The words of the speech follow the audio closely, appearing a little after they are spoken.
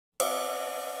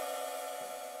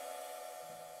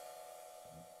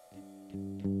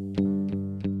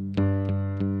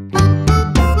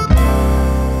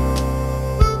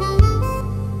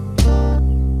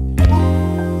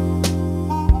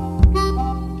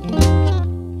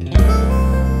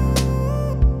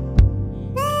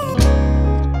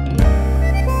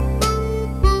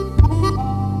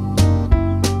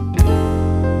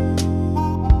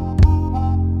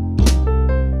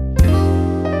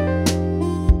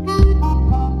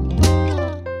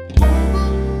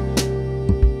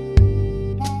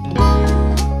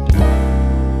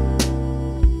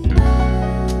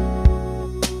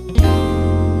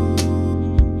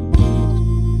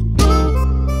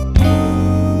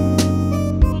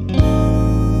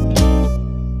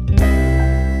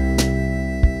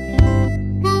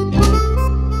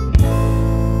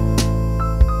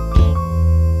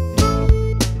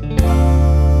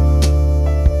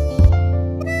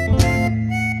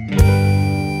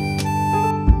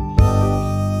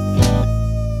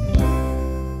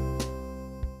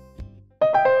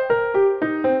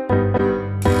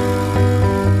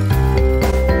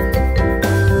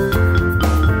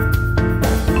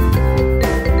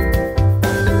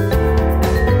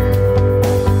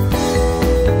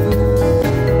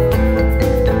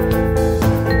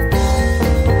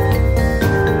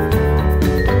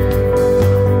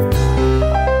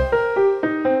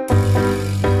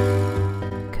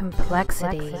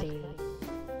Complexity.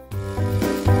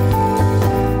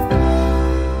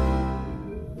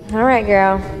 All right,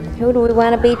 girl. Who do we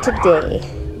want to be today?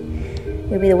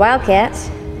 You'll be the Wildcats.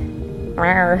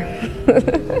 Rawr.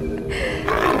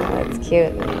 Oh, that's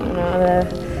cute. You know,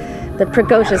 the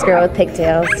precocious girl with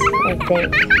pigtails, I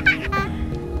think.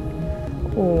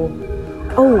 Ooh.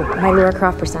 Oh, my Laura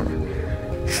Croft persona.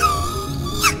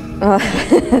 Oh.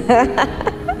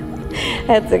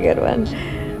 That's a good one.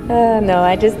 No,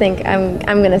 I just think I'm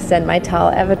gonna send my tall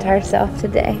avatar self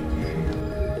today.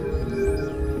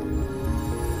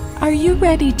 Are you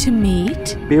ready to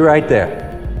meet? Be right there.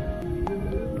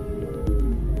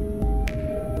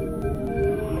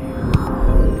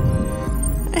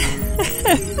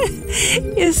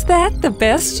 Is that the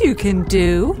best you can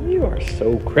do? You are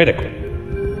so critical.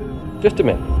 Just a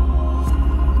minute.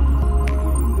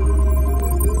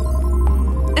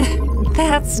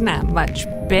 That's not much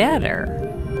better.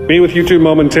 Be with you two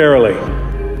momentarily.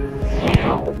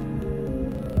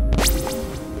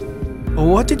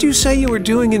 What did you say you were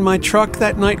doing in my truck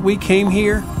that night we came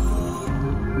here?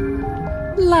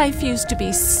 Life used to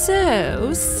be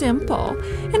so simple,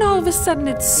 and all of a sudden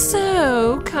it's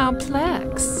so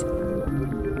complex.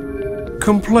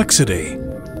 Complexity.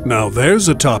 Now there's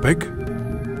a topic.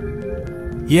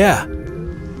 Yeah.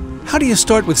 How do you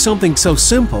start with something so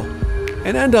simple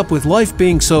and end up with life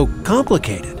being so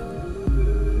complicated?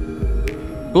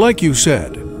 Like you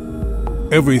said,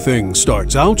 everything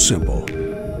starts out simple.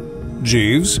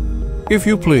 Jeeves, if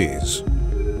you please.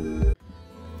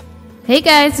 Hey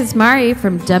guys, it's Mari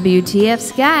from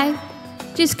WTFSKY.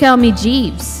 Just call me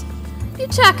Jeeves. You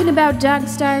talking about dog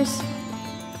stars?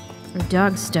 Or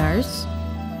dog stars?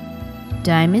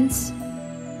 Diamonds?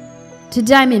 To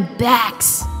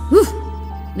Diamondbacks! Whew.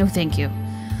 No thank you.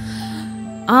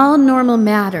 All normal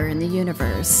matter in the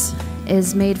universe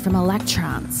is made from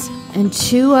electrons and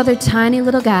two other tiny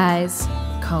little guys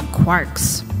called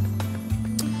quarks.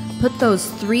 Put those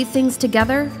three things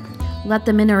together, let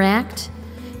them interact,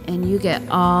 and you get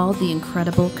all the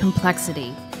incredible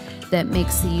complexity that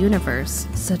makes the universe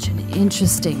such an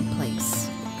interesting place.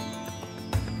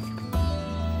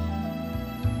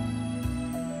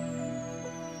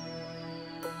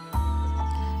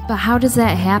 But how does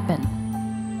that happen?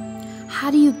 How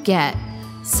do you get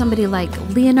somebody like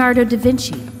Leonardo da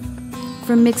Vinci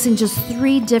from mixing just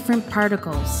 3 different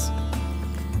particles?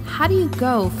 How do you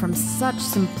go from such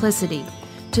simplicity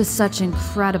to such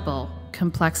incredible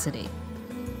complexity?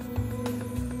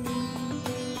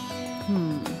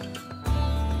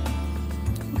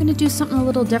 I'm gonna do something a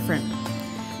little different.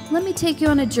 Let me take you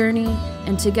on a journey,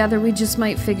 and together we just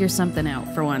might figure something out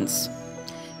for once.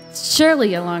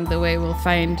 Surely along the way we'll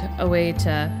find a way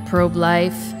to probe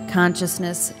life,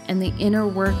 consciousness, and the inner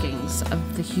workings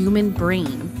of the human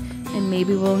brain, and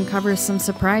maybe we'll uncover some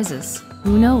surprises.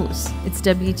 Who knows? It's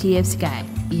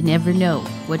WTFSKY. You never know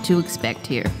what to expect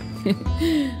here.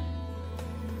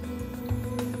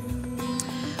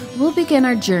 We'll begin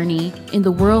our journey in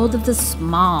the world of the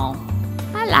small.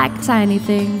 I like tiny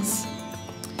things.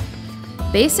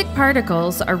 Basic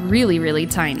particles are really, really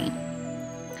tiny.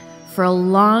 For a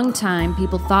long time,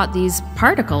 people thought these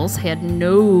particles had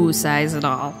no size at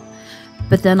all.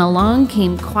 But then along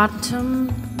came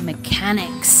quantum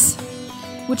mechanics,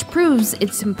 which proves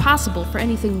it's impossible for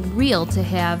anything real to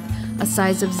have a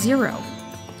size of 0.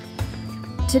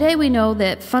 Today we know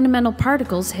that fundamental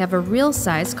particles have a real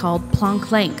size called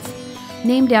Planck length,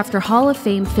 named after Hall of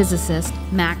Fame physicist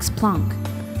Max Planck.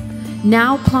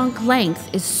 Now Planck length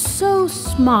is so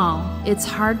small it's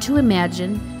hard to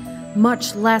imagine,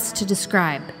 much less to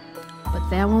describe. But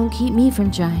that won't keep me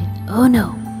from trying. Oh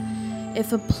no.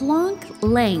 If a Planck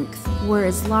length were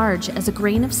as large as a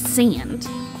grain of sand,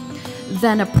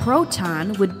 then a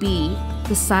proton would be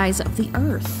the size of the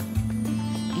Earth.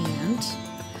 And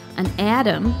an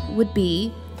atom would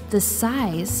be the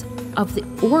size of the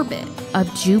orbit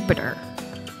of Jupiter.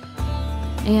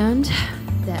 And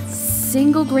that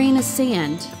single grain of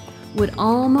sand would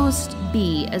almost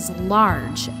be as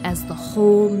large as the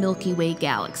whole Milky Way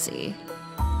galaxy.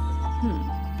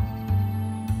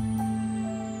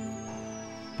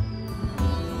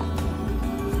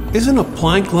 Isn't a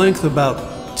Planck length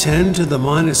about 10 to the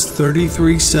minus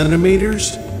 33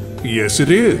 centimeters? Yes, it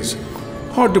is.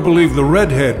 Hard to believe the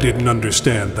redhead didn't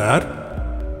understand that.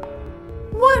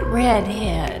 What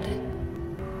redhead?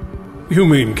 You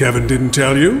mean Kevin didn't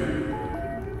tell you?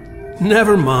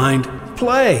 Never mind.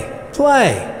 Play.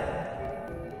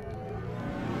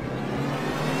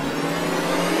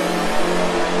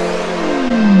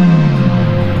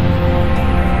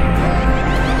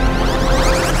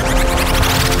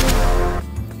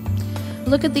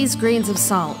 Look at these grains of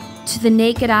salt. To the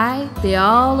naked eye, they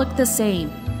all look the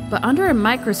same, but under a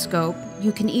microscope,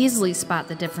 you can easily spot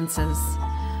the differences.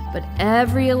 But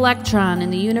every electron in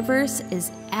the universe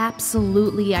is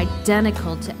absolutely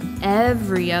identical to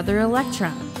every other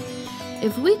electron.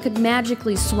 If we could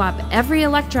magically swap every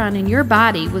electron in your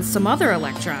body with some other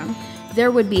electron,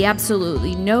 there would be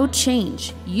absolutely no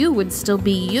change. You would still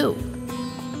be you.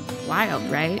 Wild,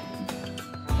 right?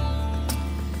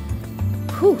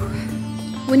 Whew.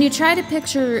 When you try to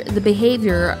picture the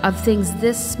behavior of things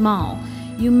this small,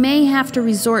 you may have to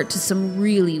resort to some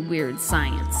really weird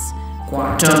science.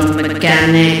 Quantum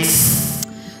mechanics.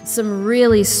 Some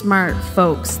really smart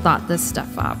folks thought this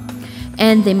stuff up,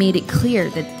 and they made it clear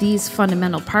that these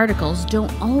fundamental particles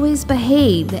don't always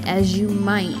behave as you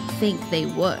might think they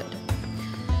would.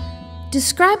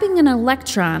 Describing an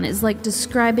electron is like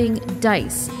describing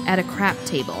dice at a crap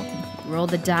table. Roll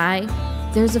the die,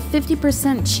 there's a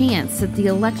 50% chance that the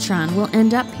electron will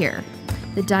end up here.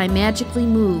 The die magically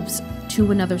moves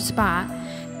to another spot,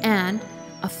 and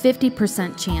a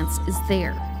 50% chance is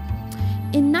there.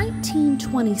 In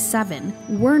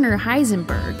 1927, Werner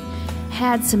Heisenberg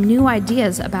had some new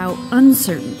ideas about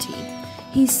uncertainty.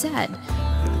 He said,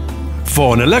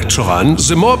 For an electron,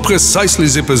 the more precisely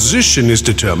the position is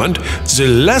determined, the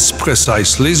less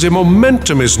precisely the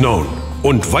momentum is known,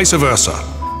 and vice versa.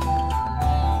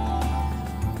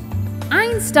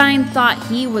 Einstein thought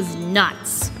he was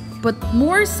nuts, but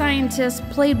more scientists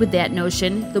played with that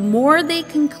notion, the more they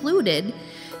concluded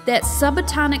that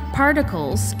subatomic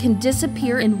particles can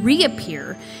disappear and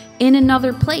reappear in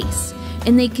another place,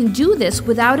 and they can do this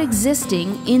without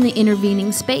existing in the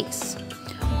intervening space.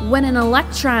 When an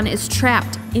electron is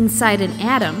trapped inside an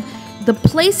atom, the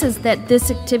places that this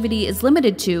activity is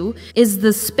limited to is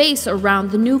the space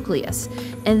around the nucleus,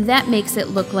 and that makes it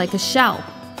look like a shell.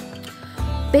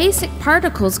 Basic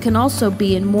particles can also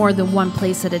be in more than one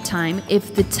place at a time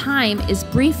if the time is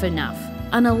brief enough.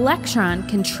 An electron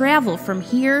can travel from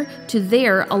here to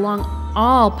there along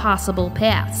all possible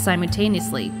paths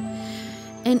simultaneously.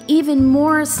 And even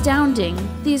more astounding,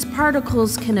 these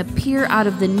particles can appear out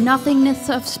of the nothingness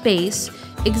of space,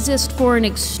 exist for an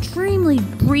extremely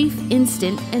brief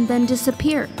instant, and then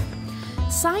disappear.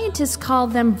 Scientists call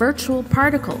them virtual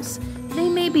particles. They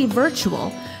may be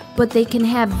virtual, but they can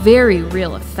have very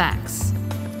real effects.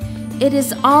 It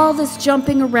is all this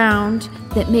jumping around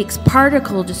that makes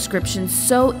particle descriptions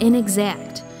so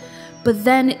inexact. But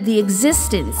then the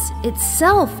existence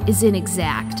itself is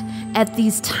inexact at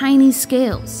these tiny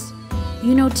scales.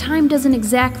 You know, time doesn't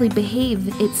exactly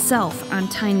behave itself on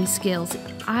tiny scales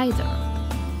either.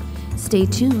 Stay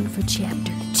tuned for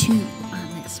chapter 2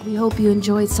 on this. We hope you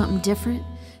enjoyed something different,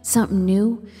 something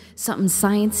new, something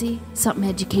sciencey, something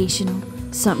educational,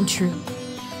 something true.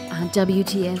 On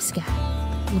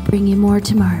WTFSKY. We'll bring you more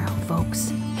tomorrow,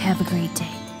 folks. Have a great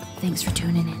day. Thanks for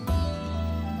tuning in.